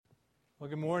Well,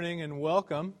 good morning and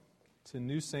welcome to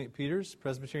New St. Peter's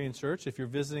Presbyterian Church. If you're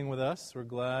visiting with us, we're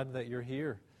glad that you're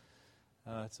here.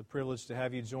 It's a privilege to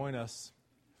have you join us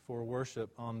for worship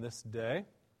on this day.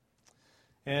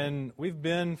 And we've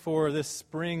been, for this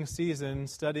spring season,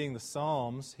 studying the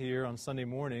Psalms here on Sunday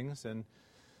mornings. And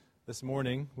this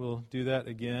morning, we'll do that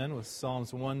again with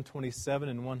Psalms 127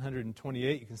 and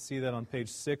 128. You can see that on page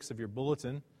 6 of your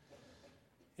bulletin.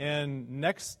 And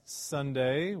next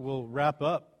Sunday, we'll wrap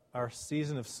up our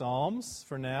season of Psalms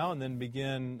for now and then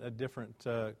begin a different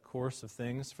course of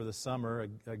things for the summer.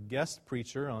 A guest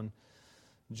preacher on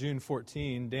June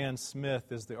 14, Dan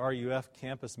Smith, is the RUF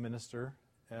campus minister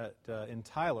in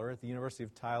Tyler, at the University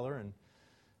of Tyler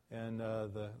and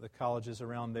the colleges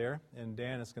around there. And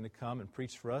Dan is going to come and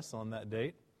preach for us on that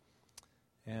date.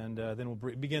 And then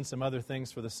we'll begin some other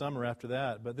things for the summer after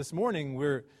that. But this morning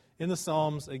we're in the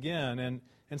Psalms again.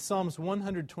 And Psalms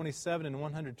 127 and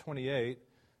 128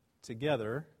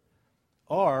 together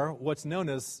are what's known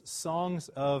as songs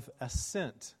of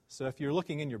ascent. So if you're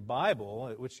looking in your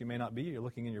Bible, which you may not be, you're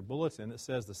looking in your bulletin, it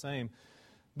says the same.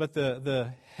 But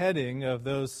the heading of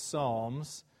those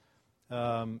psalms,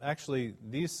 actually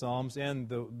these psalms and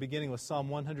the beginning with Psalm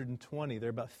 120, there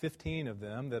are about 15 of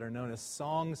them that are known as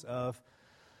songs of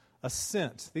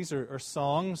ascent. These are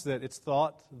songs that it's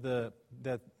thought that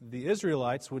the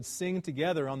Israelites would sing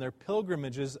together on their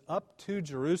pilgrimages up to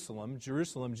Jerusalem.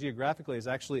 Jerusalem geographically is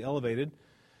actually elevated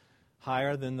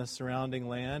higher than the surrounding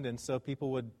land, and so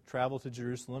people would travel to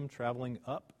Jerusalem, traveling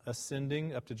up,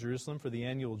 ascending up to Jerusalem for the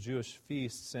annual Jewish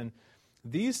feasts. And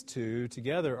these two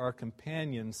together are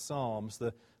companion psalms.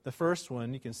 The first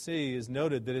one, you can see, is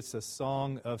noted that it's a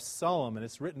song of Solomon.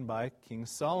 It's written by King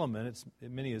Solomon.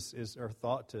 Many are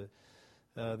thought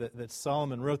that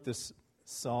Solomon wrote this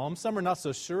psalm. Some are not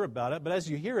so sure about it, but as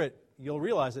you hear it, you'll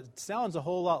realize it sounds a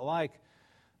whole lot like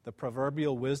the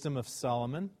proverbial wisdom of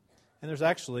Solomon. And there's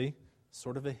actually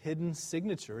sort of a hidden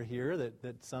signature here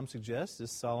that some suggest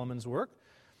is Solomon's work.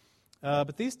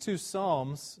 But these two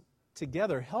psalms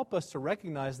together help us to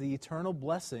recognize the eternal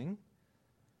blessing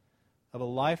of a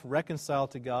life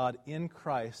reconciled to God in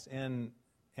Christ and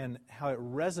how it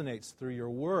resonates through your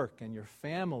work and your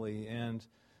family and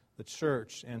the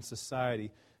church and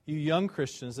society. You young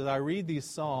Christians, as I read these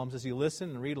psalms, as you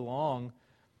listen and read along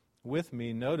with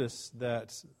me, notice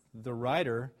that the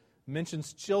writer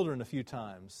mentions children a few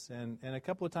times. And a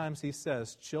couple of times he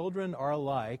says, children are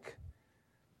like,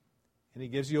 and he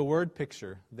gives you a word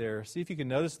picture there. See if you can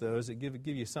notice those. It give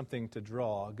you something to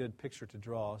draw, a good picture to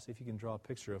draw. See if you can draw a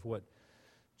picture of what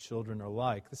children are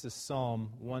like. This is Psalm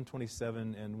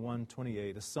 127 and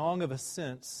 128, a song of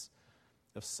ascents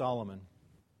of Solomon.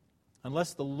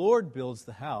 Unless the Lord builds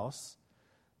the house,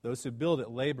 those who build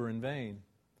it labor in vain.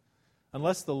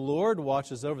 Unless the Lord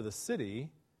watches over the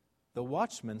city, the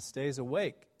watchman stays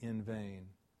awake in vain.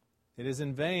 It is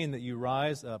in vain that you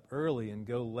rise up early and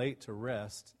go late to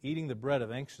rest, eating the bread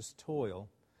of anxious toil,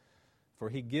 for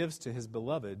he gives to his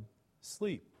beloved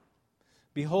sleep.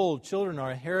 Behold, children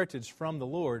are a heritage from the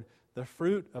Lord, the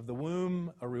fruit of the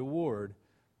womb a reward.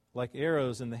 Like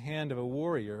arrows in the hand of a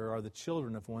warrior are the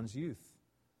children of one's youth.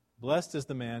 Blessed is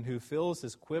the man who fills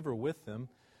his quiver with them.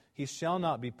 He shall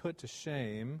not be put to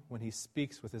shame when he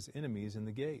speaks with his enemies in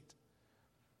the gate.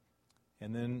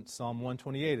 And then Psalm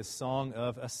 128, a song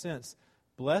of ascents.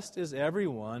 Blessed is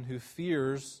everyone who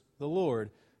fears the Lord,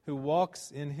 who walks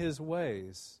in his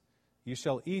ways. You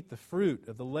shall eat the fruit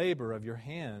of the labor of your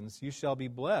hands. You shall be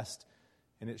blessed,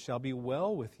 and it shall be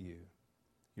well with you.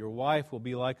 Your wife will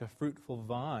be like a fruitful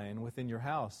vine within your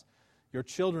house. Your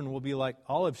children will be like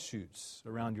olive shoots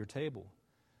around your table.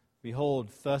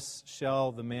 Behold, thus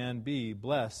shall the man be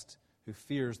blessed who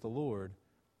fears the Lord.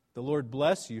 The Lord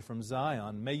bless you from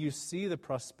Zion. May you see the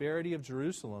prosperity of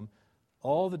Jerusalem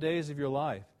all the days of your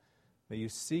life. May you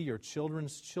see your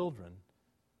children's children.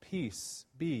 Peace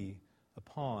be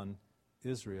upon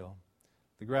Israel.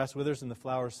 The grass withers and the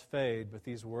flowers fade, but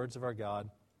these words of our God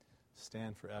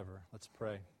stand forever. Let's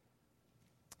pray.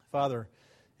 Father,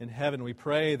 in heaven, we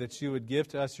pray that you would give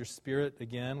to us your Spirit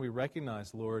again. We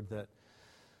recognize, Lord, that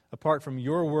apart from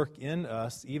your work in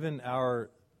us, even our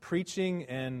preaching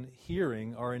and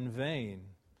hearing are in vain,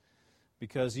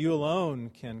 because you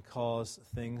alone can cause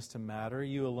things to matter.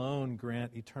 You alone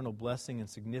grant eternal blessing and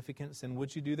significance. And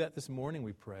would you do that this morning,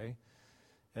 we pray,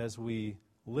 as we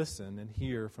listen and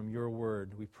hear from your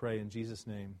word. We pray in Jesus'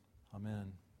 name.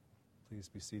 Amen. Please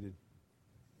be seated.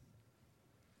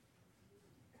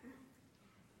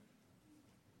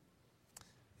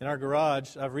 In our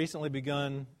garage, I've recently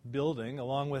begun building,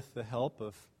 along with the help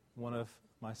of one of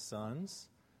my sons,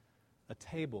 a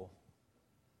table.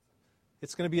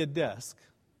 It's going to be a desk.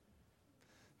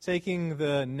 taking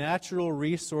the natural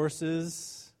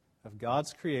resources of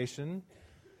God's creation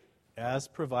as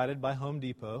provided by Home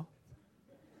Depot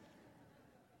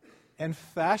and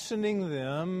fashioning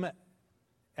them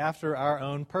after our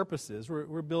own purposes.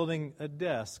 We're building a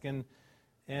desk, and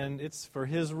it's for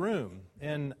His room.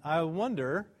 And I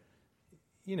wonder,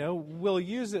 we'll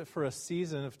use it for a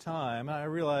season of time. I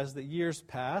realize that years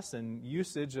pass and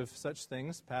usage of such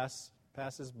things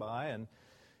passes by.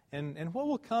 And what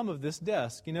will come of this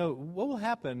desk? What will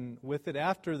happen with it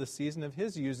after the season of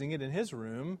His using it in His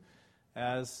room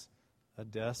as a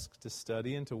desk to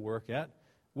study and to work at?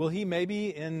 Will He maybe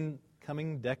in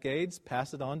coming decades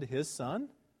pass it on to His son?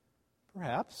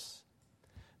 Perhaps.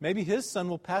 Maybe His son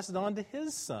will pass it on to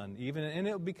his son even, and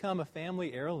it will become a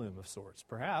family heirloom of sorts.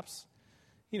 Perhaps.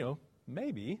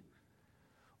 Maybe.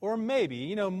 Or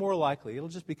maybe, more likely, it'll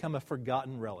just become a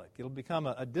forgotten relic. It'll become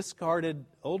a discarded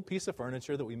old piece of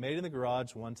furniture that we made in the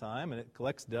garage one time, and it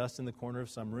collects dust in the corner of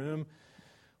some room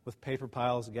with paper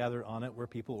piles gathered on it where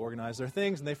people organize their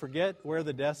things, and they forget where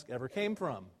the desk ever came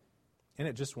from. And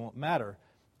it just won't matter.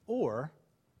 Or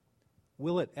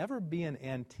will it ever be an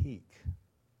antique?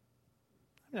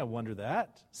 I wonder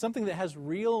that. Something that has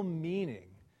real meaning,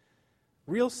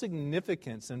 real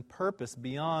significance and purpose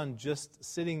beyond just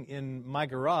sitting in my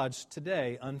garage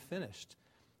today unfinished.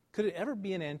 Could it ever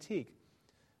be an antique?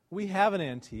 We have an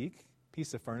antique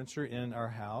piece of furniture in our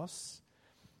house.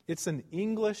 It's an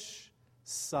English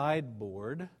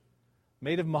sideboard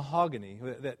made of mahogany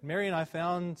that Mary and I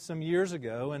found some years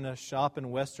ago in a shop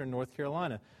in western North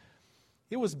Carolina.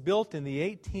 It was built in the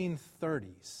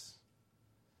 1830s.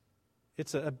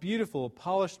 It's a beautiful,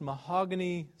 polished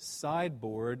mahogany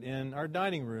sideboard in our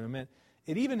dining room. And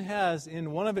it even has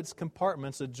in one of its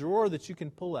compartments a drawer that you can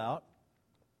pull out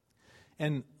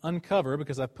and uncover,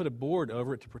 because I've put a board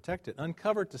over it to protect it,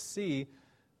 uncover to see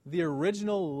the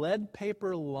original lead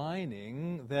paper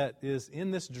lining that is in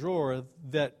this drawer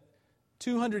that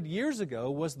 200 years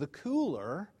ago was the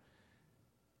cooler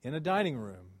in a dining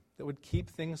room that would keep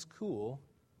things cool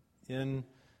in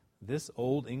this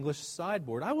old English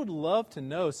sideboard. I would love to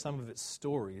know some of its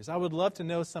stories. I would love to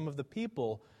know some of the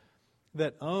people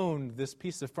that owned this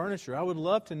piece of furniture. I would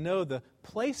love to know the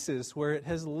places where it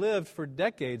has lived for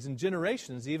decades and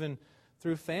generations, even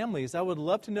through families. I would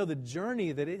love to know the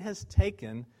journey that it has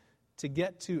taken to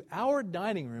get to our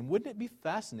dining room. Wouldn't it be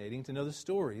fascinating to know the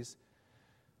stories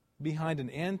behind an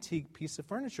antique piece of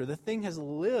furniture? The thing has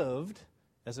lived,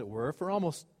 as it were, for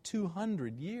almost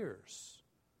 200 years.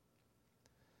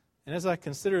 And as I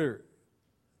consider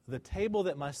the table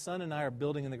that my son and I are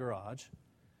building in the garage,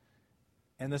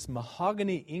 and this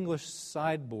mahogany English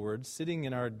sideboard sitting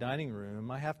in our dining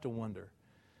room, I have to wonder,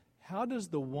 how does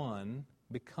the one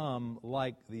become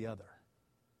like the other?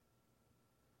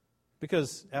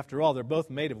 Because, after all, they're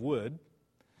both made of wood.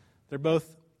 They're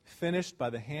both finished by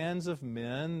the hands of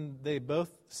men. They both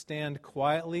stand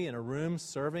quietly in a room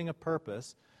serving a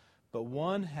purpose. But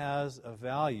one has a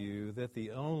value that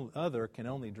the other can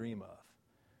only dream of.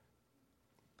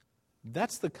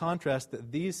 That's the contrast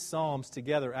that these Psalms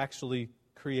together actually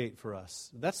create for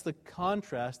us. That's the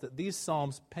contrast that these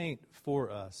Psalms paint for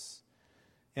us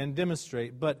and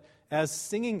demonstrate. But as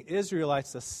singing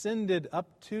Israelites ascended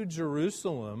up to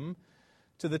Jerusalem,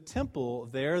 to the temple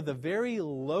there, the very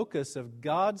locus of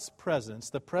God's presence,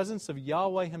 the presence of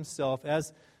Yahweh Himself,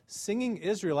 as singing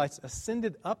Israelites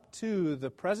ascended up to the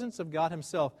presence of God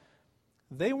Himself,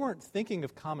 they weren't thinking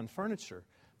of common furniture,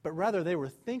 but rather they were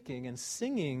thinking and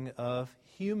singing of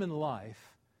human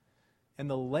life and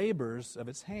the labors of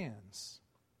its hands.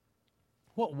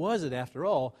 What was it, after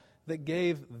all, that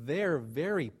gave their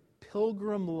very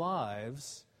pilgrim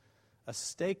lives a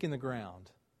stake in the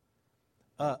ground,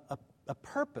 a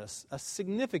purpose, a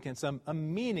significance, a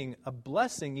meaning, a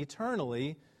blessing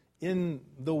eternally in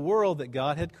the world that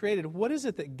God had created? What is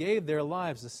it that gave their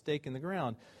lives a stake in the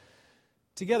ground?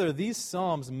 Together, these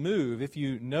Psalms move, if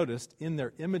you noticed, in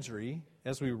their imagery,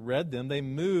 as we read them, they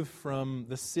move from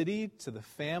the city to the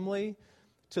family,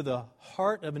 to the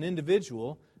heart of an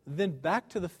individual, then back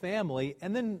to the family,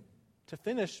 and then to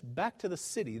finish back to the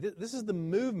city. This is the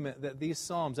movement that these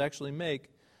Psalms actually make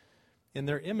in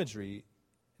their imagery.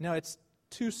 Now, it's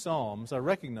two Psalms, I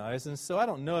recognize, and so I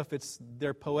don't know if it's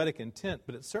their poetic intent,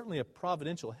 but it's certainly a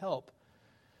providential help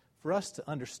for us to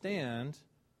understand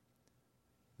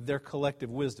their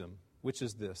collective wisdom, which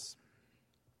is this: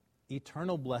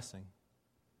 eternal blessing,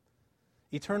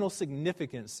 eternal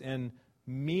significance and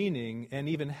meaning and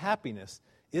even happiness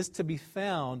is to be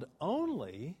found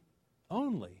only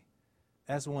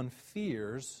as one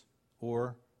fears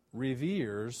or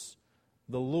reveres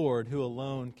the Lord, who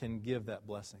alone can give that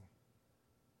blessing.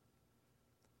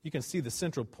 You can see the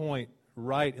central point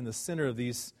right in the center of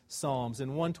these Psalms.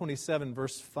 In 127,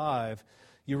 verse 5,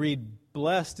 you read,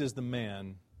 "Blessed is the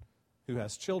man who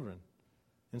has children."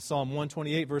 In Psalm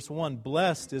 128, verse 1,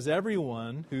 "Blessed is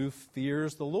everyone who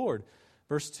fears the Lord."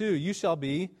 Verse 2, "You shall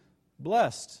be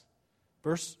blessed."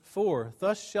 Verse 4,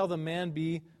 "Thus shall the man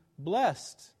be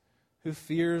blessed who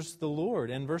fears the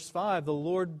Lord." And verse 5, "The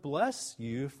Lord bless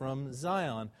you from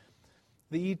Zion."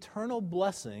 The eternal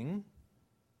blessing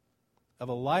of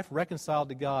a life reconciled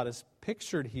to God is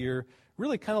pictured here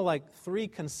really kind of like three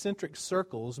concentric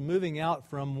circles moving out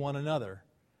from one another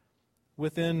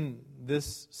within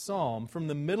this psalm, from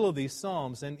the middle of these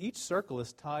psalms, and each circle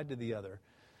is tied to the other.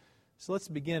 So let's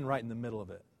begin right in the middle of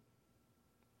it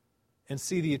and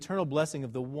see the eternal blessing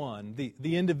of the one,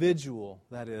 the individual,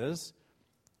 that is.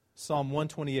 Psalm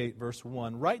 128, verse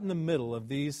 1, right in the middle of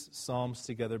these psalms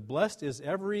together. "Blessed is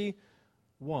every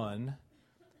one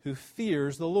who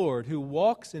fears the Lord, who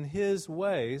walks in His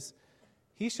ways.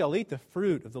 He shall eat the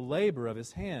fruit of the labor of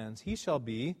his hands. He shall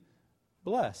be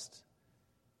blessed,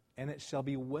 and it shall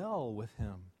be well with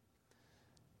him."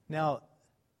 Now,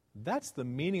 that's the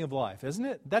meaning of life, isn't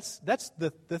it? That's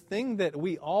the thing that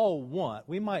we all want.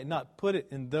 We might not put it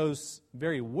in those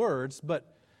very words,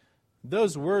 but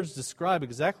those words describe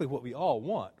exactly what we all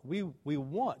want. We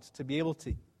want to be able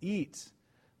to eat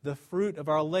the fruit of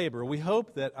our labor. We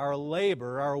hope that our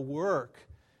labor, our work,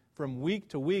 from week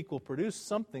to week will produce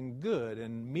something good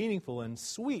and meaningful and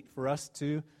sweet for us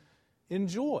to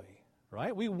enjoy,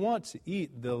 right? We want to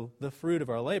eat the fruit of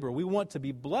our labor. We want to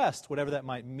be blessed, whatever that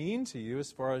might mean to you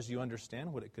as far as you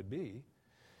understand what it could be.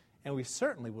 And we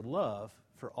certainly would love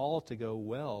for all to go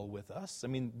well with us. I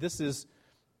mean, this is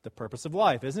the purpose of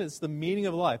life, isn't it? It's the meaning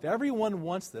of life. Everyone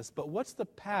wants this, but what's the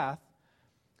path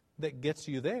that gets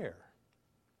you there?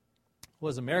 Well,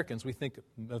 as Americans, we think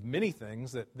of many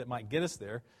things that might get us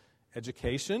there.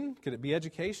 Education? Could it be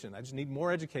education? I just need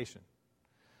more education.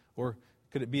 Or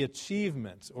could it be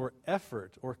achievement or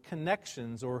effort or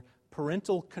connections or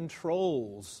parental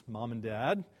controls? Mom and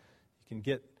dad, you can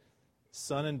get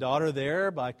son and daughter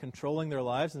there by controlling their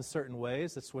lives in certain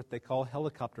ways. That's what they call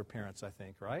helicopter parents, I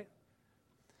think, right?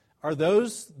 Are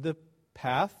those the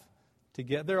path to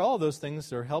get there? All those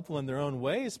things are helpful in their own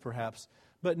ways, perhaps.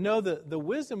 But no, the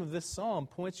wisdom of this psalm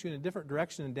points you in a different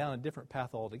direction and down a different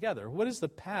path altogether. What is the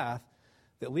path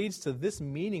that leads to this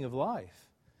meaning of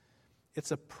life? It's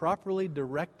a properly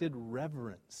directed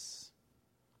reverence.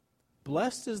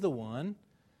 Blessed is the one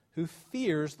who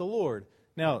fears the Lord.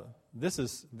 Now, this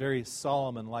is very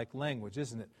Solomon-like language,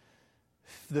 isn't it?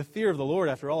 The fear of the Lord,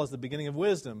 after all, is the beginning of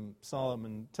wisdom,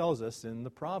 Solomon tells us in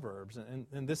the Proverbs.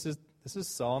 And this is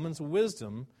Solomon's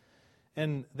wisdom.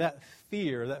 And that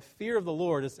fear of the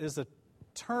Lord is a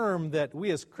term that we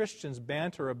as Christians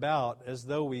banter about as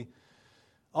though we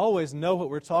always know what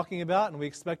we're talking about and we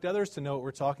expect others to know what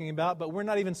we're talking about, but we're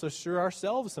not even so sure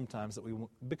ourselves sometimes that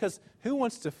because who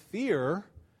wants to fear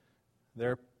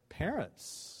their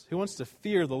parents? Who wants to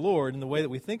fear the Lord in the way that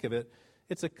we think of it?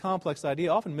 It's a complex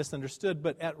idea, often misunderstood,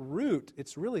 but at root,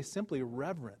 it's really simply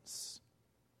reverence.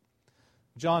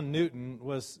 John Newton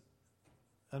was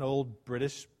an old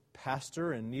British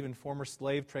pastor and even former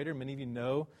slave trader. Many of you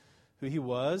know who he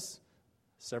was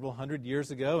several hundred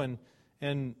years ago.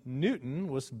 And Newton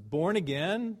was born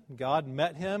again. God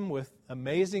met him with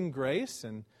amazing grace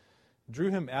and drew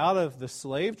him out of the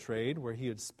slave trade where he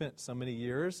had spent so many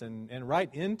years and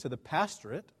right into the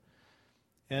pastorate.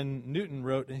 And Newton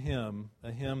wrote a hymn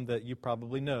that you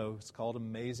probably know. It's called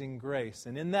Amazing Grace.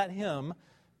 And in that hymn,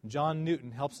 John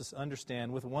Newton helps us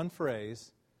understand with one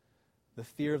phrase the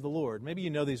fear of the Lord. Maybe you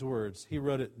know these words. He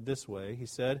wrote it this way. He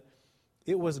said,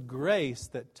 "It was grace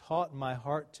that taught my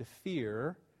heart to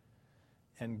fear,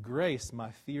 and grace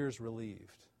my fears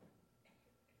relieved."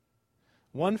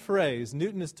 One phrase.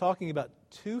 Newton is talking about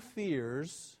two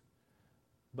fears,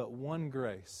 but one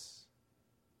grace.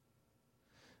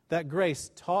 That grace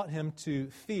taught him to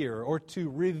fear or to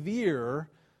revere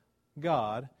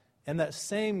God, and that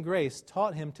same grace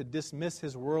taught him to dismiss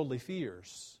his worldly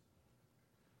fears.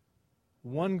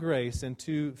 One grace and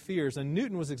two fears. And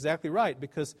Newton was exactly right,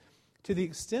 because to the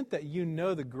extent that you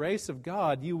know the grace of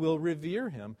God, you will revere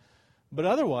Him. But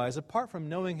otherwise, apart from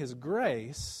knowing His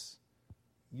grace,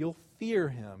 you'll fear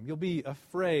Him. You'll be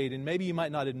afraid, and maybe you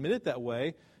might not admit it that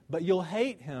way, but you'll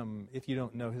hate Him if you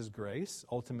don't know His grace,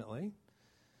 ultimately.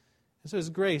 And so His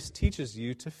grace teaches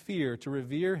you to fear, to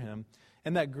revere Him.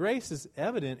 And that grace is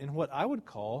evident in what I would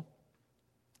call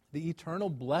the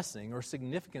eternal blessing or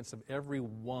significance of every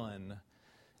one.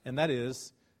 And that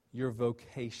is your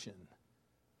vocation.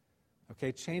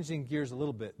 Okay, changing gears a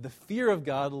little bit. The fear of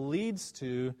God leads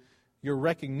to your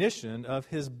recognition of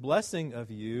His blessing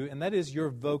of you, and that is your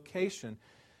vocation.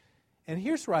 And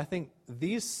here's where I think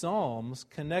these Psalms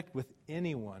connect with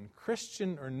anyone,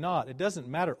 Christian or not. It doesn't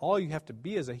matter. All you have to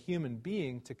be is a human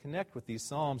being to connect with these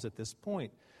Psalms at this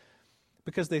point,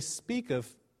 because they speak of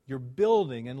your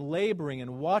building and laboring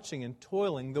and watching and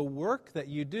toiling. The work that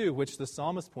you do, which the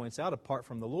psalmist points out apart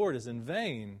from the Lord, is in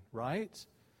vain, right?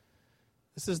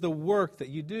 This is the work that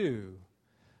you do.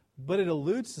 But it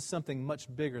alludes to something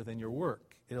much bigger than your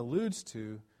work. It alludes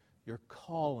to your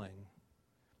calling.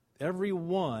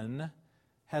 Everyone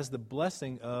has the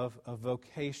blessing of a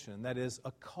vocation, that is,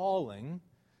 a calling,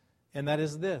 and that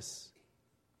is this: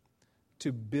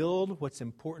 to build what's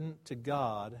important to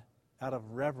God out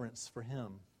of reverence for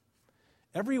Him.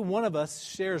 Every one of us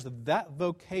shares that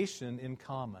vocation in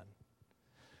common.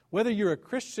 Whether you're a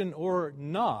Christian or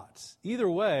not, either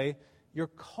way, your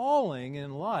calling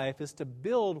in life is to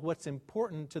build what's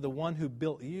important to the one who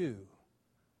built you.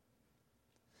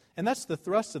 And that's the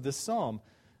thrust of this psalm.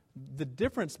 The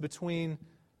difference between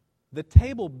the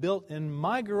table built in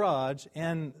my garage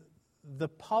and the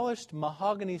polished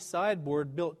mahogany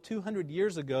sideboard built 200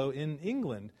 years ago in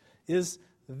England is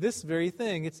this very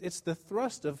thing. It's the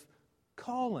thrust of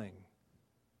calling.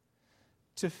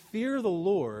 To fear the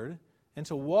Lord and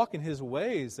to walk in His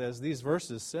ways, as these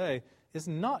verses say, is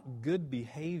not good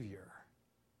behavior,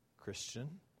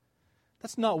 Christian.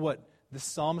 That's not what the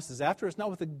psalmist is after. It's not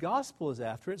what the gospel is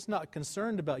after. It's not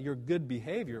concerned about your good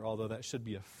behavior, although that should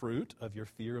be a fruit of your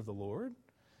fear of the Lord.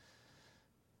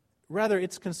 Rather,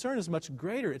 its concern is much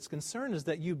greater. Its concern is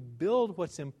that you build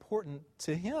what's important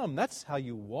to Him. That's how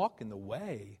you walk in the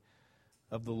way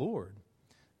of the Lord.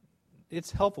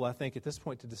 It's helpful, I think, at this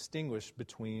point to distinguish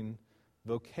between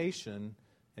vocation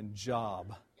and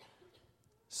job.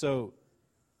 So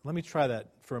let me try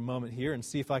that for a moment here and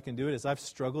see if I can do it, as I've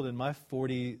struggled in my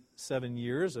 47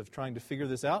 years of trying to figure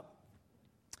this out.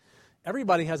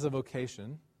 Everybody has a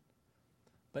vocation,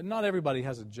 but not everybody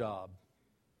has a job.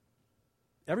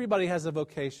 Everybody has a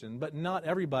vocation, but not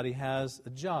everybody has a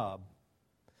job.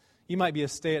 You might be a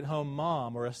stay-at-home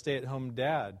mom or a stay-at-home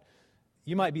dad.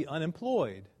 You might be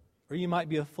unemployed, or you might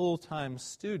be a full-time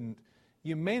student.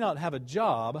 You may not have a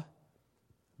job,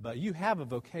 but you have a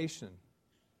vocation.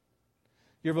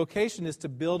 Your vocation is to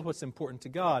build what's important to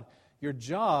God. Your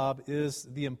job is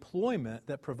the employment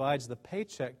that provides the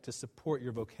paycheck to support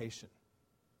your vocation.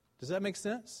 Does that make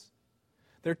sense?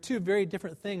 They're two very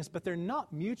different things, but they're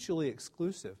not mutually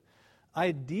exclusive.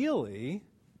 Ideally,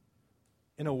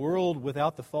 in a world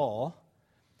without the fall,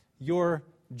 your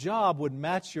job would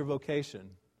match your vocation,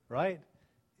 right?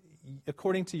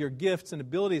 According to your gifts and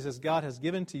abilities as God has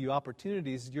given to you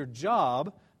opportunities, your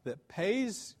job that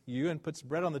pays you and puts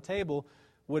bread on the table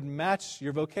would match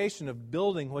your vocation of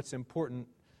building what's important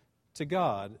to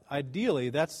God. Ideally,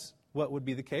 that's what would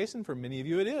be the case, and for many of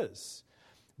you it is.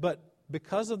 But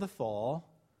because of the fall,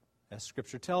 as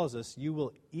Scripture tells us, you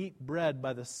will eat bread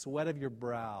by the sweat of your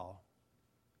brow.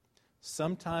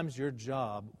 Sometimes your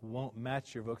job won't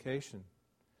match your vocation.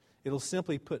 It'll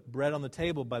simply put bread on the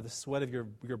table by the sweat of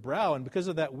your brow, and because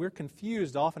of that, we're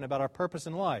confused often about our purpose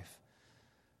in life.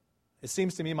 It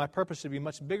seems to me my purpose should be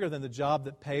much bigger than the job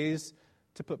that pays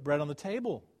to put bread on the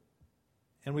table.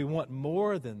 And we want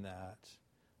more than that.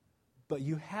 But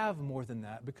you have more than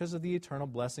that because of the eternal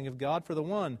blessing of God for the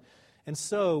one. And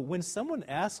so when someone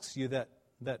asks you that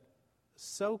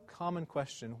so common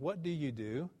question, what do you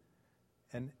do?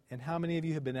 And how many of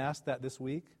you have been asked that this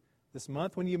week, this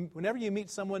month? Whenever you meet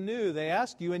someone new, they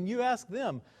ask you and you ask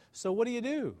them, so what do you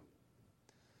do?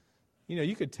 You know,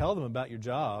 you could tell them about your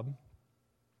job,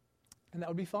 and that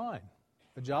would be fine.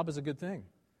 A job is a good thing.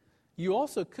 You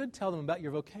also could tell them about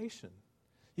your vocation.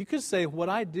 You could say, what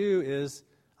I do is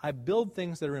I build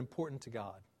things that are important to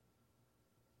God.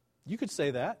 You could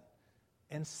say that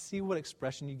and see what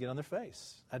expression you get on their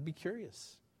face. I'd be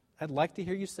curious. I'd like to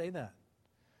hear you say that.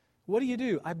 What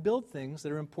do? I build things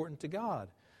that are important to God.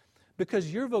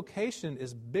 Because your vocation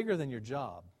is bigger than your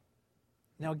job.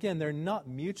 Now again, they're not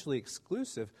mutually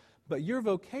exclusive, but your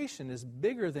vocation is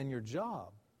bigger than your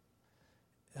job.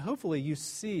 Hopefully you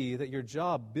see that your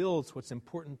job builds what's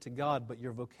important to God, but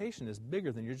your vocation is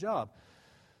bigger than your job.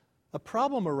 A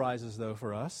problem arises, though,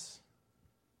 for us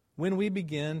when we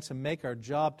begin to make our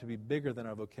job to be bigger than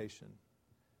our vocation.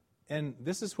 And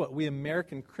this is what we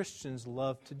American Christians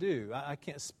love to do. I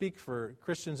can't speak for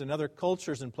Christians in other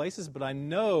cultures and places, but I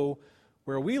know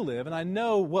where we live, and I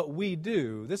know what we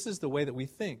do. This is the way that we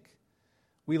think.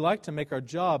 We like to make our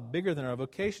job bigger than our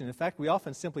vocation. In fact, we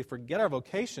often simply forget our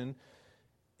vocation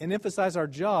and emphasize our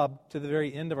job to the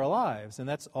very end of our lives, and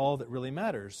that's all that really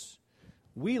matters.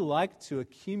 We like to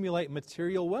accumulate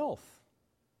material wealth.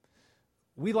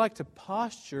 We like to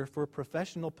posture for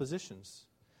professional positions.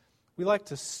 We like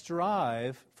to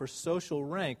strive for social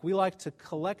rank. We like to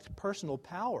collect personal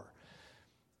power.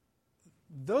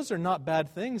 Those are not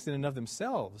bad things in and of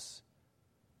themselves.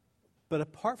 But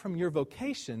apart from your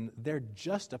vocation, they're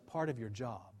just a part of your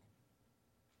job.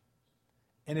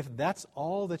 And if that's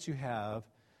all that you have,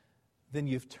 then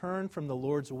you've turned from the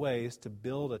Lord's ways to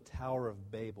build a Tower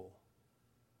of Babel,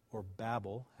 or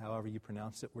Babel, however you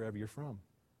pronounce it, wherever you're from.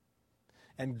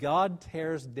 And God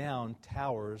tears down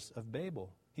towers of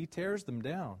Babel. He tears them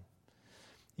down.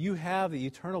 You have the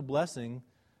eternal blessing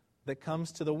that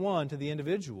comes to the one, to the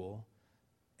individual,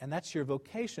 and that's your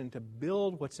vocation to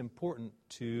build what's important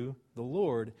to the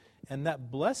Lord. And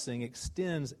that blessing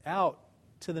extends out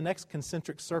to the next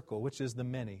concentric circle, which is the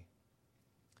many.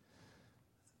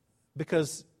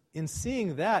 Because in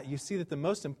seeing that, you see that the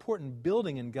most important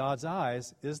building in God's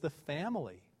eyes is the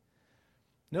family.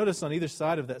 Notice on either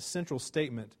side of that central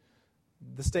statement,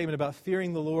 the statement about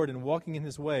fearing the Lord and walking in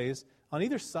His ways, on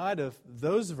either side of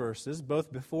those verses,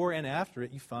 both before and after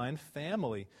it, you find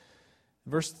family.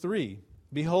 Verse 3,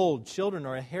 behold, children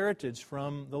are a heritage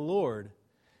from the Lord.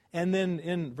 And then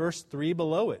in verse 3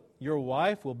 below it, your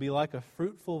wife will be like a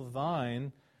fruitful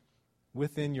vine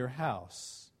within your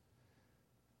house.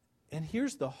 And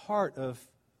here's the heart of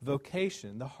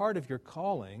vocation, the heart of your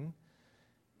calling.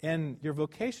 And your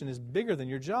vocation is bigger than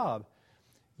your job.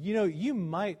 You know, you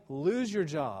might lose your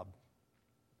job.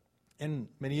 And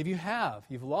many of you have.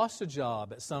 You've lost a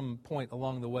job at some point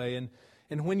along the way.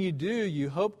 And when you do, you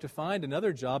hope to find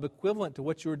another job equivalent to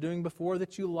what you were doing before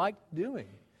that you liked doing,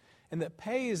 and that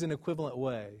pays an equivalent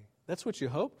way. That's what you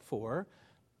hope for,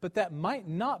 but that might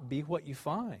not be what you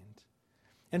find.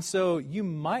 And so you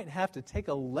might have to take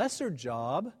a lesser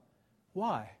job.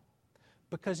 Why?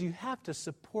 Because you have to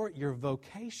support your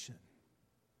vocation,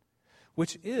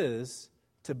 which is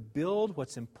to build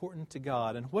what's important to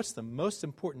God. And what's the most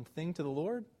important thing to the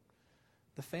Lord?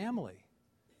 The family.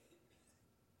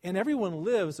 And everyone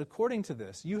lives according to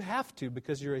this. You have to,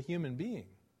 because you're a human being.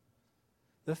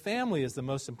 The family is the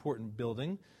most important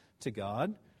building to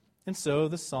God. And so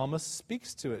the psalmist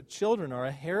speaks to it. Children are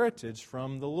a heritage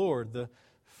from the Lord, the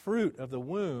fruit of the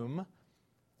womb,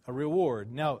 a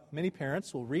reward. Now, many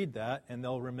parents will read that and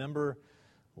they'll remember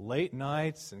late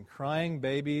nights and crying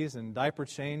babies and diaper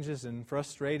changes and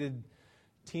frustrated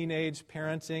teenage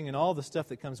parenting and all the stuff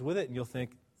that comes with it. And you'll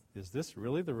think, is this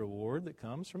really the reward that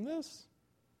comes from this?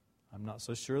 I'm not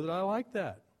so sure that I like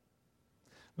that.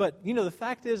 But, you know, the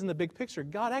fact is, in the big picture,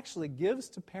 God actually gives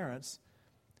to parents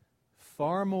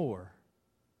far more.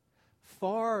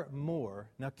 Far more.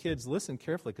 Now, kids, listen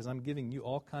carefully because I'm giving you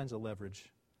all kinds of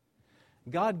leverage.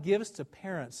 God gives to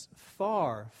parents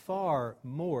far, far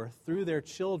more through their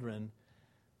children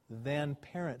than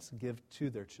parents give to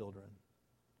their children.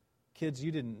 Kids,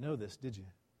 you didn't know this, did you?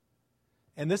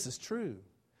 And this is true.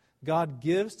 God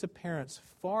gives to parents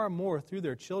far more through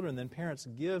their children than parents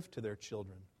give to their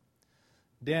children.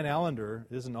 Dan Allender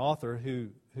is an author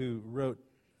who wrote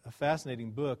a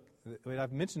fascinating book.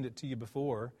 I've mentioned it to you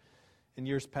before. In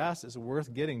years past, it's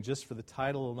worth getting just for the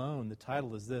title alone. The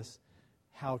title is this: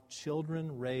 How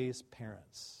Children Raise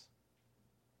Parents.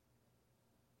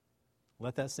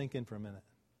 Let that sink in for a minute.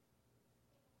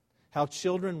 How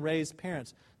children raise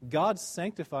parents. God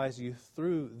sanctifies you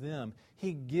through them.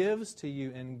 He gives to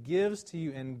you and gives to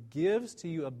you and gives to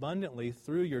you abundantly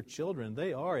through your children.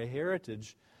 They are a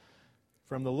heritage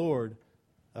from the Lord,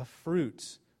 a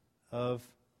fruit of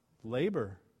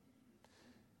labor.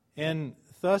 And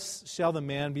thus shall the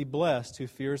man be blessed who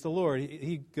fears the Lord.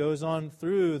 He goes on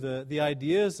through the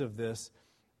ideas of this.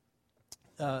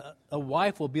 A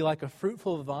wife will be like a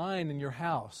fruitful vine in your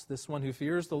house, this one who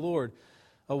fears the Lord.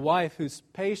 A wife who's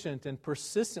patient and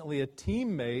persistently a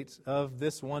teammate of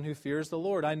this one who fears the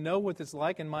Lord. I know what it's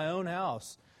like in my own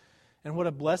house, and what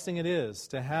a blessing it is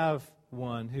to have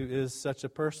one who is such a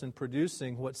person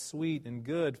producing what's sweet and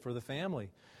good for the family.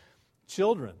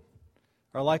 Children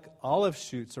are like olive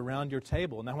shoots around your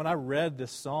table. Now, when I read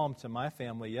this psalm to my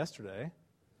family yesterday,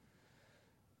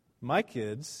 my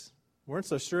kids weren't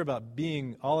so sure about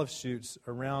being olive shoots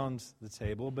around the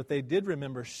table, but they did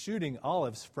remember shooting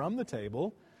olives from the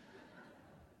table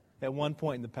at one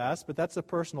point in the past, but that's a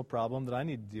personal problem that I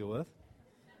need to deal with.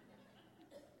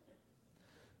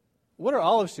 What are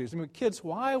olive shoots? I mean, kids,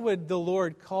 why would the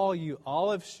Lord call you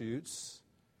olive shoots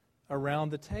around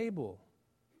the table?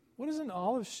 What is an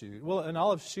olive shoot? Well, an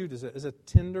olive shoot is a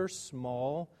tender,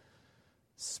 small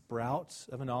sprout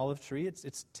of an olive tree.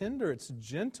 It's tender, it's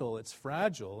gentle, it's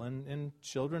fragile, and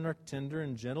children are tender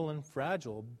and gentle and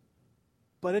fragile.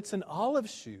 But it's an olive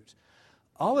shoot.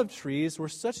 olive trees were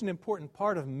such an important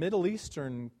part of Middle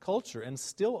Eastern culture, and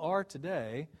still are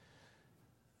today,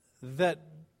 that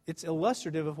it's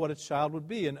illustrative of what a child would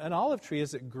be. An olive tree,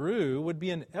 as it grew, would be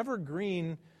an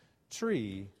evergreen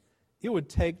tree. It would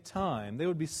take time. They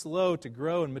would be slow to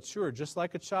grow and mature, just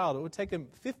like a child. It would take them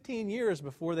 15 years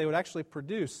before they would actually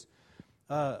produce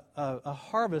a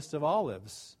harvest of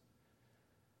olives.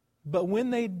 But when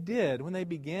they did, when they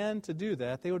began to do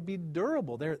that, they would be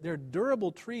durable. They're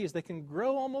durable trees. They can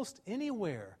grow almost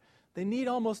anywhere. They need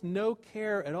almost no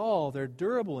care at all. They're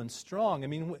durable and strong. I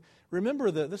mean,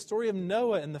 remember the story of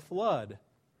Noah and the flood.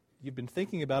 You've been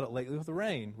thinking about it lately with the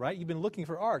rain, right? You've been looking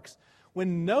for arks.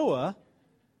 When Noah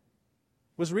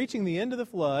was reaching the end of the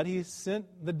flood, he sent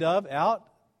the dove out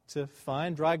to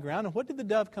find dry ground. And what did the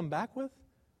dove come back with?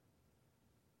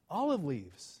 Olive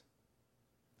leaves.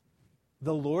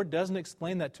 The Lord doesn't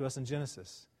explain that to us in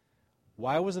Genesis.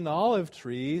 Why was an olive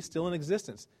tree still in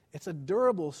existence? It's a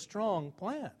durable, strong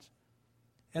plant.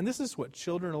 And this is what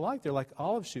children are like. They're like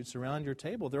olive shoots around your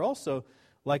table. They're also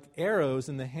like arrows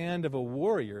in the hand of a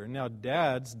warrior. Now,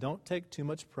 dads, don't take too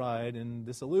much pride in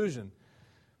this illusion.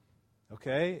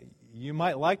 Okay? You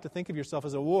might like to think of yourself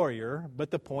as a warrior, but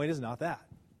the point is not that.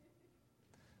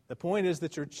 The point is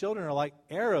that your children are like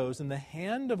arrows in the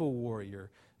hand of a warrior.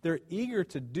 They're eager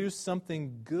to do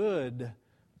something good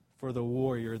for the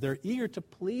warrior. They're eager to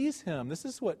please him. This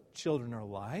is what children are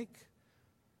like.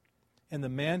 And the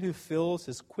man who fills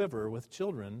his quiver with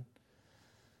children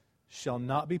shall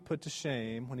not be put to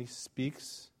shame when he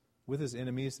speaks with his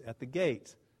enemies at the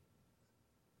gate.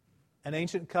 An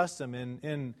ancient custom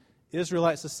in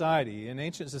Israelite society, in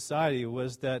ancient society,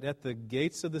 was that at the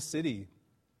gates of the city,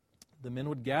 the men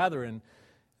would gather, and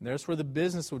there's where the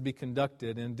business would be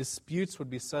conducted, and disputes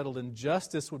would be settled, and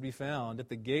justice would be found at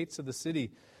the gates of the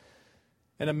city.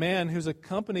 And a man who's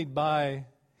accompanied by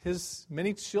his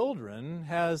many children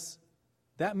has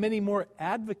that many more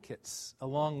advocates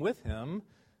along with him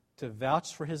to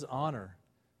vouch for his honor,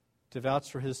 to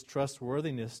vouch for his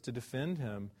trustworthiness, to defend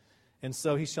him. And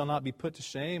so he shall not be put to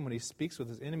shame when he speaks with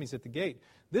his enemies at the gate.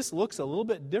 This looks a little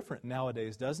bit different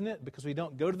nowadays, doesn't it? Because we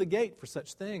don't go to the gate for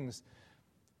such things.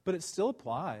 But it still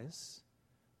applies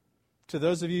to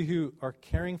those of you who are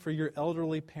caring for your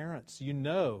elderly parents. You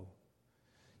know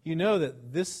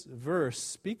that this verse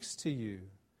speaks to you.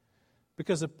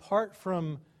 Because apart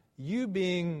from you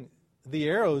being the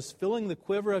arrows filling the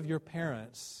quiver of your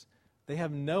parents, they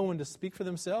have no one to speak for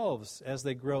themselves as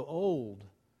they grow old.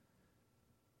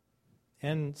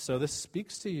 And so this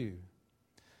speaks to you.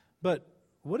 But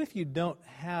what if you don't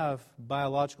have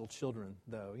biological children,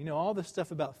 though? You know, all this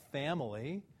stuff about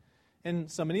family,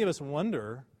 and so many of us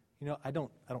wonder, you know, I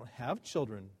don't have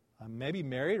children. I may be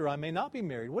married or I may not be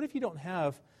married. What if you don't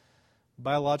have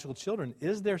biological children?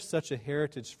 Is there such a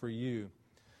heritage for you?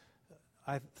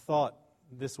 I thought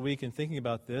this week in thinking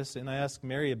about this, and I asked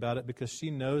Mary about it because she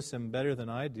knows him better than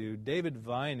I do. David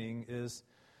Vining is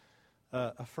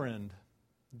a friend.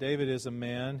 David is a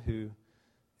man who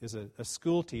is a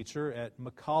school teacher at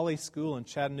McCallie School in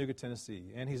Chattanooga,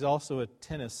 Tennessee, and he's also a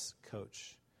tennis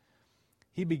coach.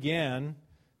 He began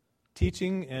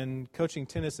teaching and coaching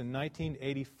tennis in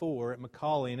 1984 at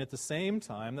McCallie, and at the same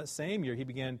time, that same year, he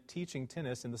began teaching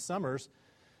tennis in the summers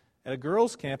at a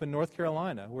girls' camp in North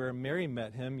Carolina, where Mary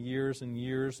met him years and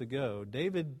years ago.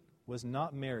 David was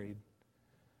not married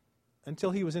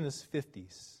until he was in his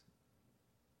 50s.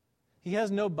 He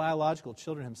has no biological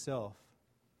children himself.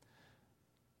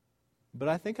 But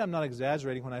I think I'm not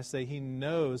exaggerating when I say he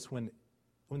knows when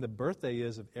the birthday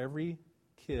is of every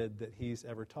kid that he's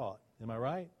ever taught. Am I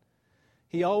right?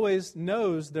 He always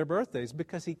knows their birthdays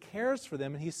because he cares for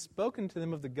them, and he's spoken to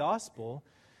them of the gospel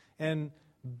and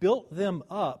built them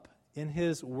up in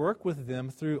his work with them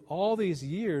through all these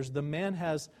years. The man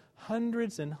has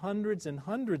hundreds and hundreds and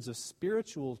hundreds of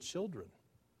spiritual children.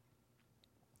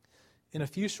 In a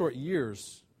few short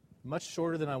years, much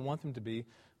shorter than I want them to be,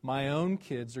 my own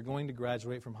kids are going to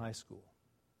graduate from high school.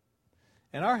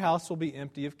 And our house will be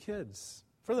empty of kids,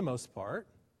 for the most part.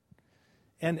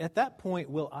 And at that point,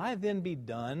 will I then be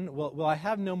done? Will I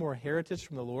have no more heritage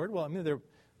from the Lord? Well, I mean, there,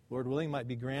 Lord willing, might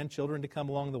be grandchildren to come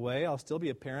along the way. I'll still be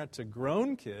a parent to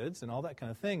grown kids and all that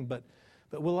kind of thing. But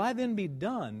will I then be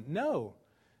done? No.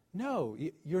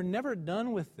 You're never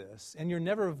done with this, and you're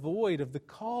never void of the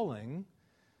calling,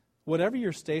 whatever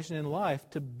your station in life,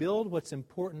 to build what's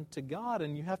important to God,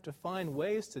 and you have to find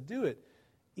ways to do it.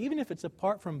 Even if it's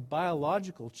apart from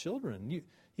biological children,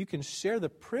 you can share the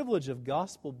privilege of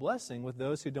gospel blessing with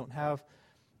those who don't have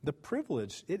the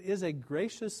privilege. It is a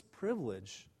gracious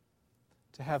privilege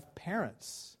to have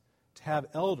parents, to have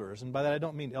elders, and by that I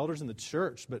don't mean elders in the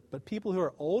church, but people who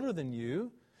are older than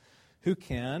you, who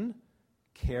can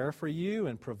care for you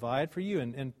and provide for you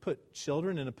and put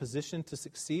children in a position to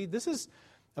succeed. This is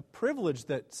a privilege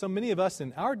that so many of us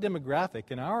in our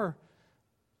demographic, in our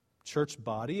church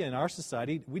body, in our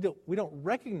society, we don't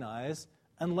recognize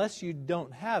unless you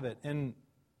don't have it. And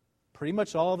pretty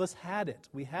much all of us had it.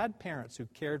 We had parents who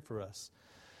cared for us,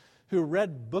 who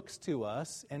read books to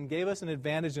us and gave us an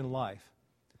advantage in life.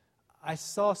 I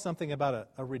saw something about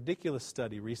a ridiculous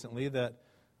study recently that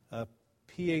a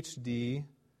PhD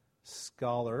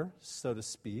scholar, so to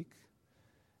speak,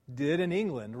 did in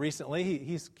England recently.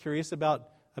 He's curious about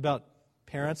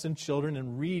parents and children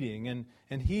and reading,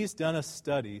 and he's done a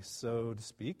study, so to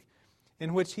speak,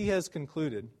 in which he has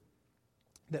concluded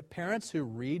that parents who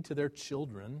read to their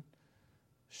children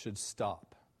should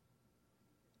stop,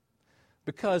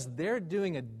 because they're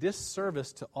doing a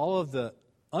disservice to all of the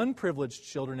unprivileged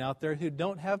children out there who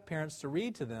don't have parents to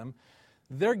read to them.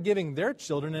 They're giving their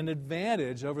children an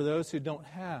advantage over those who don't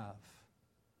have.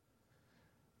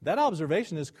 That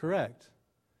observation is correct.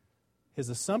 His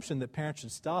assumption that parents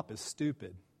should stop is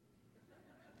stupid.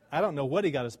 I don't know what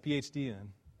he got his PhD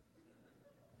in,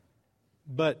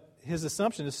 but his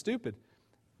assumption is stupid.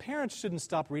 Parents shouldn't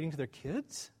stop reading to their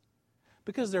kids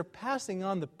because they're passing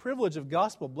on the privilege of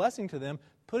gospel blessing to them,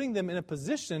 putting them in a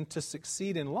position to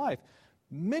succeed in life.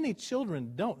 Many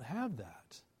children don't have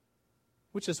that,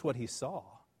 which is what he saw.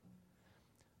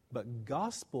 But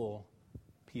gospel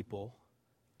people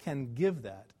can give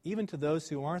that, even to those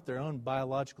who aren't their own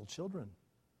biological children.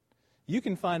 You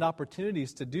can find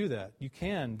opportunities to do that. You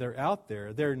can. They're out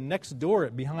there. They're next door,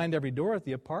 behind every door at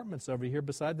the apartments over here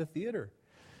beside the theater.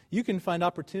 You can find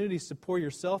opportunities to pour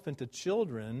yourself into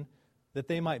children that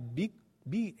they might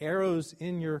be arrows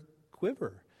in your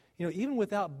quiver. You know, even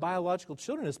without biological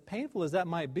children, as painful as that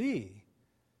might be,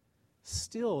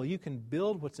 still you can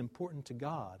build what's important to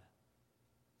God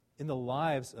in the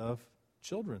lives of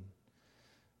children.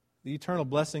 The eternal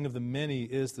blessing of the many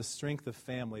is the strength of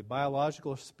family,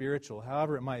 biological or spiritual,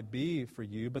 however it might be for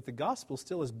you, but the gospel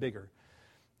still is bigger.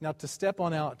 Now, to step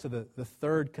on out to the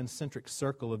third concentric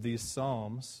circle of these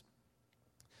psalms,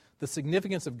 the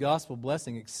significance of gospel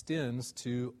blessing extends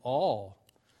to all.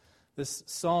 This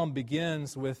psalm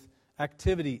begins with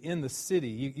activity in the city.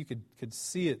 You could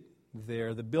see it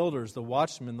there, the builders, the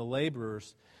watchmen, the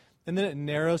laborers. And then it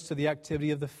narrows to the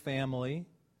activity of the family.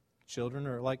 Children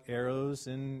are like arrows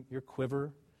in your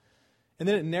quiver. And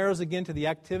then it narrows again to the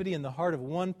activity in the heart of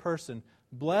one person.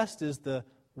 Blessed is the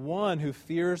one who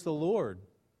fears the Lord.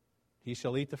 He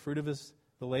shall eat the fruit of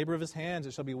the labor of his hands.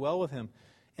 It shall be well with him.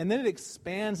 And then it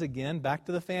expands again back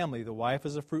to the family. The wife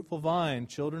is a fruitful vine.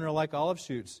 Children are like olive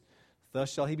shoots.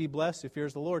 Thus shall he be blessed who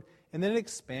fears the Lord. And then it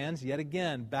expands yet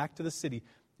again back to the city.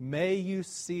 May you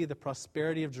see the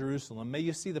prosperity of Jerusalem. May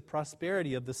you see the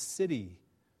prosperity of the city.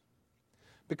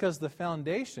 Because the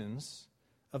foundations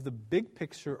of the big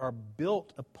picture are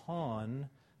built upon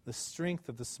the strength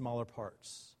of the smaller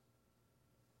parts.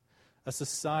 A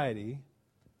society,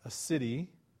 a city,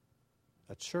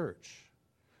 a church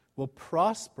will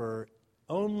prosper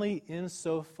only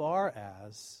insofar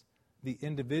as the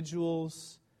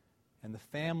individuals and the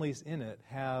families in it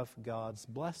have God's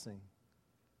blessing.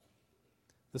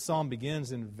 The psalm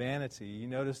begins in vanity, you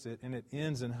noticed it, and it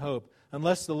ends in hope.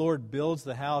 Unless the Lord builds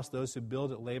the house, those who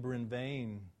build it labor in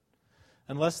vain.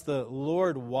 Unless the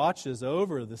Lord watches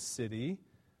over the city,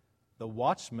 the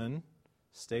watchman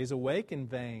stays awake in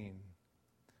vain.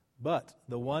 But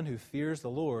the one who fears the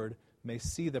Lord may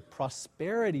see the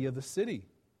prosperity of the city.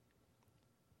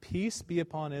 Peace be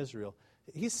upon Israel.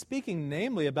 He's speaking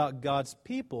namely about God's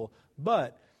people,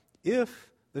 but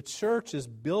if the church is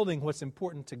building what's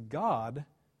important to God,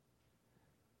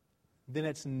 then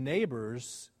its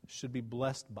neighbors should be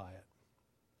blessed by it.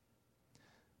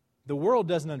 The world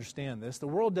doesn't understand this. The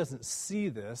world doesn't see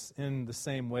this in the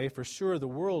same way. For sure, the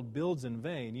world builds in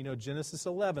vain. You know, Genesis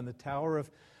 11, the Tower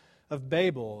of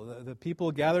Babel, the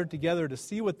people gathered together to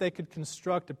see what they could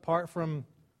construct apart from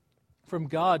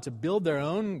God, to build their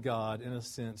own God, in a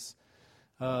sense.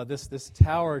 This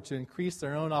tower to increase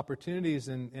their own opportunities,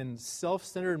 and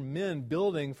self-centered men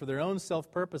building for their own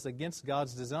self-purpose against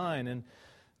God's design, and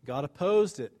God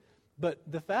opposed it. But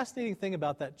the fascinating thing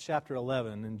about that chapter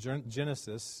 11 in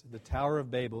Genesis, the Tower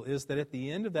of Babel, is that at the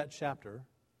end of that chapter,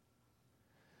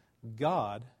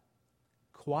 God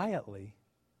quietly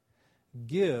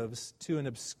gives to an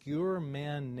obscure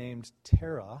man named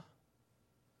Terah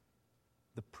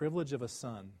the privilege of a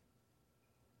son,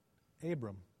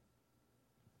 Abram.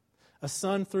 A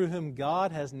son through whom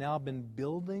God has now been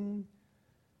building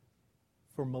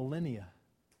for millennia.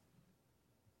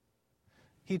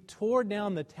 He tore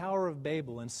down the Tower of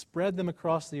Babel and spread them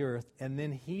across the earth, and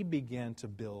then he began to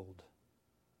build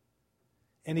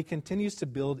And He continues to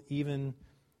build even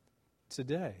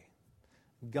today.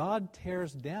 God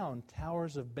tears down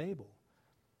towers of Babel.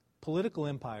 Political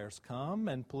empires come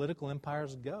and political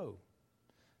empires go.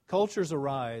 Cultures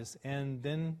arise and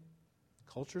then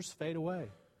cultures fade away.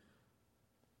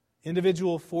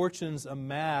 Individual fortunes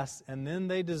amass and then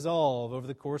they dissolve over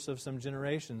the course of some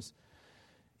generations.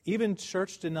 Even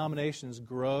church denominations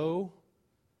grow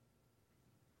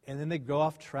and then they go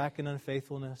off track in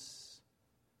unfaithfulness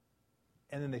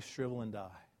and then they shrivel and die.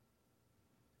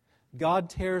 God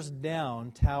tears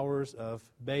down towers of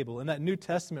Babel. In that New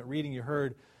Testament reading you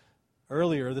heard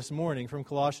earlier this morning from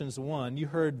Colossians 1, you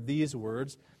heard these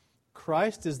words,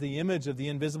 Christ is the image of the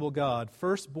invisible God,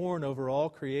 firstborn over all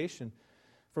creation.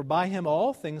 For by Him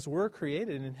all things were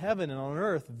created in heaven and on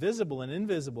earth, visible and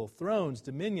invisible, thrones,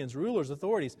 dominions, rulers,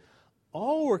 authorities.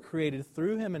 All were created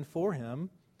through Him and for Him.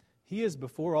 He is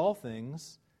before all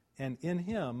things, and in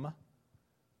Him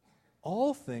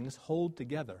all things hold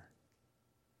together.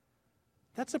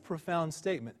 That's a profound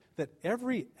statement, that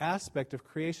every aspect of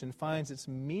creation finds its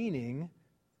meaning.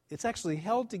 It's actually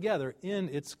held together in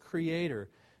its Creator.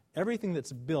 Everything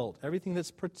that's built, everything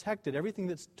that's protected, everything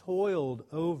that's toiled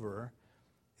over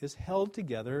is held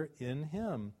together in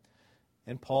Him.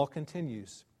 And Paul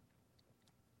continues,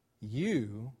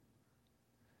 you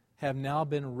have now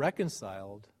been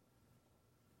reconciled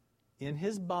in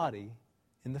His body,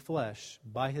 in the flesh,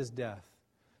 by His death,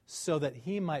 so that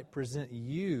He might present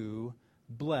you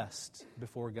blessed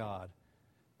before God.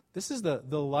 This is the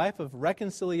life of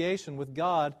reconciliation with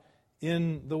God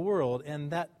in the world,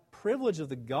 and that privilege of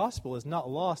the gospel is not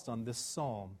lost on this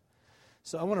psalm.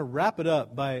 So I want to wrap it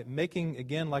up by making,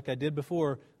 again, like I did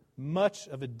before, much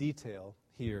of a detail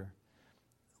here.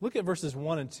 Look at verses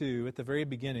 1 and 2 at the very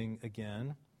beginning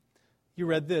again. You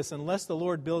read this, unless the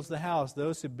Lord builds the house,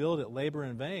 those who build it labor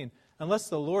in vain. Unless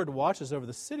the Lord watches over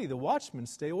the city, the watchmen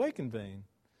stay awake in vain.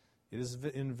 It is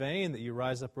in vain that you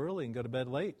rise up early and go to bed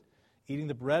late, eating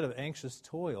the bread of anxious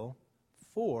toil,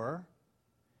 for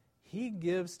He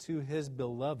gives to His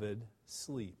beloved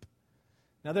sleep.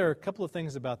 Now, there are a couple of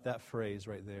things about that phrase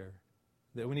right there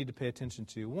that we need to pay attention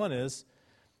to. One is,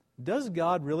 does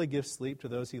God really give sleep to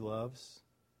those He loves?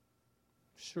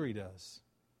 Sure He does.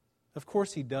 Of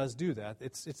course He does do that.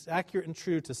 It's accurate and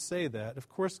true to say that. Of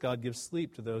course God gives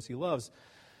sleep to those He loves.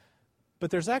 But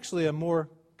there's actually a more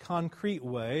concrete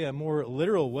way, a more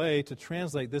literal way to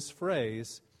translate this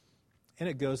phrase, and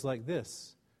it goes like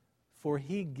this. For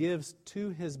He gives to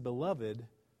His beloved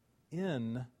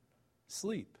in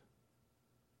sleep.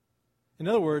 In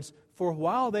other words, for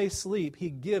while they sleep, He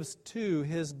gives to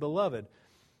His beloved.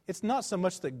 It's not so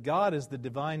much that God is the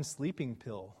divine sleeping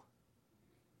pill,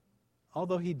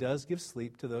 although He does give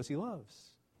sleep to those He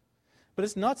loves. But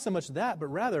it's not so much that, but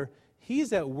rather,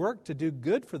 He's at work to do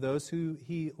good for those who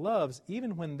He loves,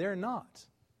 even when they're not.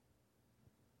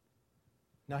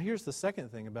 Now here's the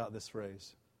second thing about this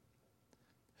phrase.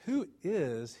 Who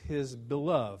is His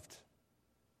beloved?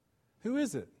 Who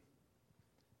is it?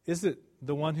 Is it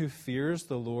the one who fears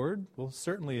the Lord? Well,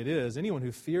 certainly it is. Anyone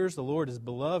who fears the Lord is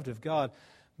beloved of God.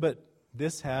 But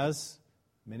this has,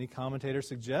 many commentators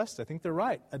suggest, I think they're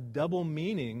right, a double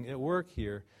meaning at work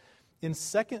here. In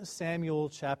 2 Samuel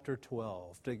chapter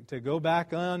 12, to go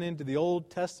back on into the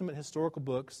Old Testament historical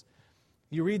books,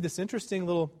 you read this interesting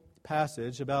little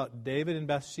passage about David and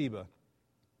Bathsheba.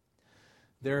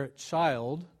 Their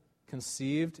child,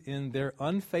 conceived in their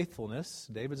unfaithfulness,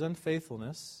 David's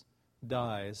unfaithfulness,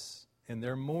 dies in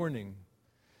their mourning.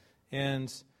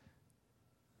 And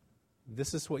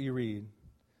this is what you read.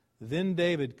 Then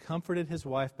David comforted his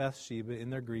wife Bathsheba in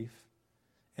their grief,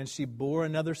 and she bore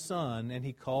another son, and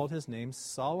he called his name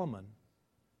Solomon.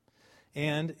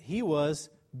 And he was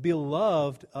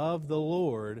beloved of the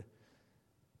Lord,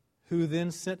 who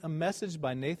then sent a message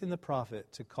by Nathan the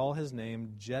prophet to call his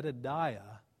name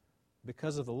Jedediah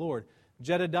because of the Lord.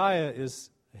 Jedediah is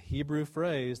a Hebrew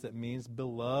phrase that means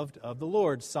beloved of the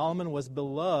Lord. Solomon was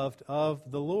beloved of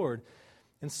the Lord.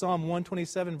 In Psalm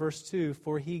 127, verse 2,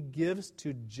 for he gives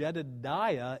to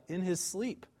Jedediah in his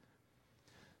sleep.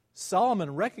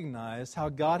 Solomon recognized how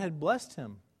God had blessed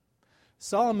him.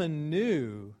 Solomon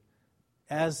knew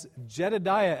as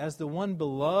Jedediah, as the one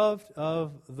beloved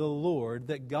of the Lord,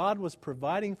 that God was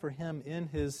providing for him in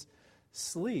his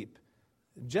sleep.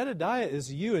 Jedediah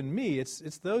is you and me.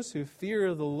 It's those who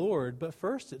fear the Lord. But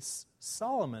first it's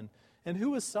Solomon. And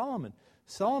who was Solomon?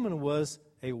 Solomon was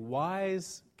a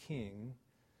wise king.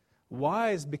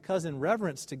 Wise because in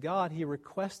reverence to God he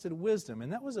requested wisdom.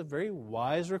 And that was a very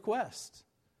wise request.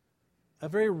 A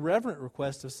very reverent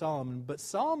request of Solomon. But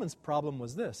Solomon's problem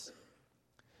was this.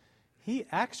 He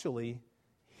actually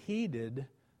heeded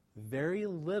very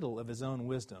little of his own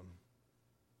wisdom.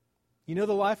 You know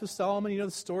the life of Solomon? You know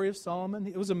the story of Solomon?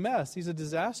 It was a mess. He's a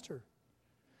disaster.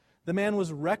 The man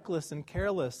was reckless and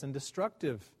careless and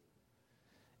destructive.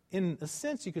 In a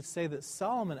sense, you could say that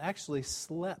Solomon actually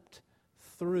slept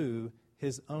through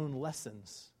his own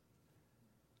lessons.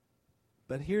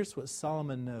 But here's what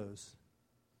Solomon knows,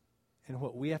 and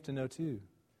what we have to know too.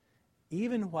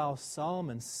 Even while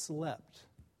Solomon slept,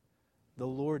 the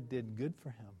Lord did good for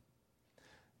him.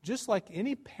 Just like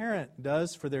any parent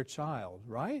does for their child,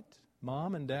 right?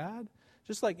 Mom and dad?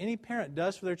 Just like any parent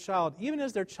does for their child, even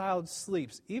as their child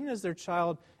sleeps, even as their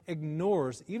child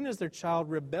ignores, even as their child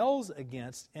rebels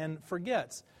against and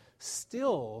forgets,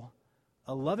 still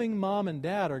a loving mom and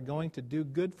dad are going to do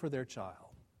good for their child.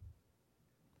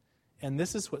 And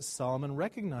this is what Solomon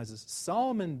recognizes.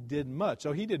 Solomon did much.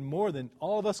 Oh, he did more than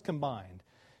all of us combined.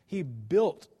 He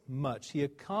built much. He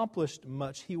accomplished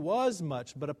much. He was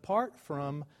much. But apart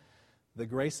from the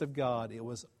grace of God, it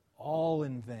was all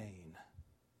in vain.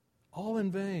 All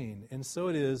in vain. And so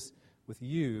it is with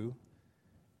you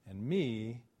and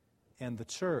me and the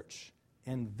church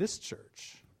and this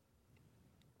church.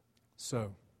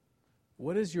 So,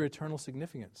 what is your eternal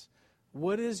significance?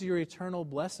 What is your eternal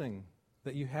blessing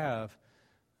that you have?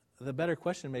 The better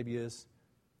question maybe is,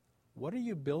 what are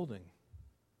you building?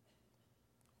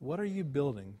 What are you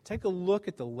building? Take a look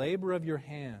at the labor of your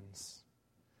hands,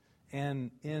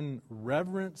 and in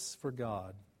reverence for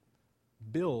God,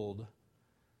 build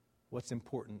what's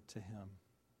important to Him.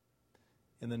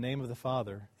 In the name of the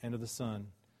Father, and of the Son,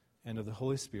 and of the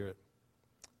Holy Spirit.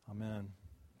 Amen.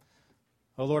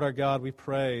 O Lord our God, we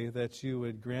pray that you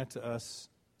would grant to us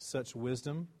such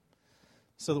wisdom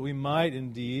so that we might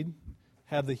indeed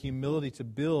have the humility to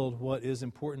build what is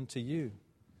important to you.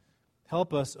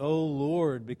 Help us, O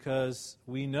Lord, because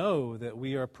we know that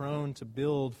we are prone to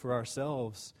build for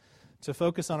ourselves, to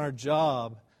focus on our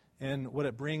job and what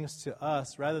it brings to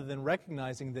us, rather than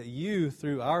recognizing that you,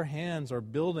 through our hands, are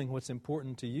building what's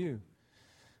important to you.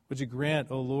 Would you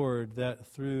grant, O Lord, that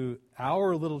through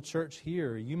our little church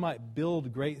here, you might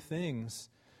build great things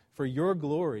for your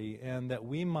glory, and that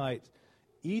we might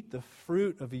eat the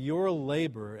fruit of your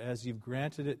labor as you've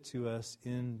granted it to us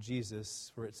in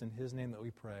Jesus. For it's in His name that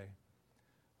we pray.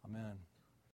 Amen.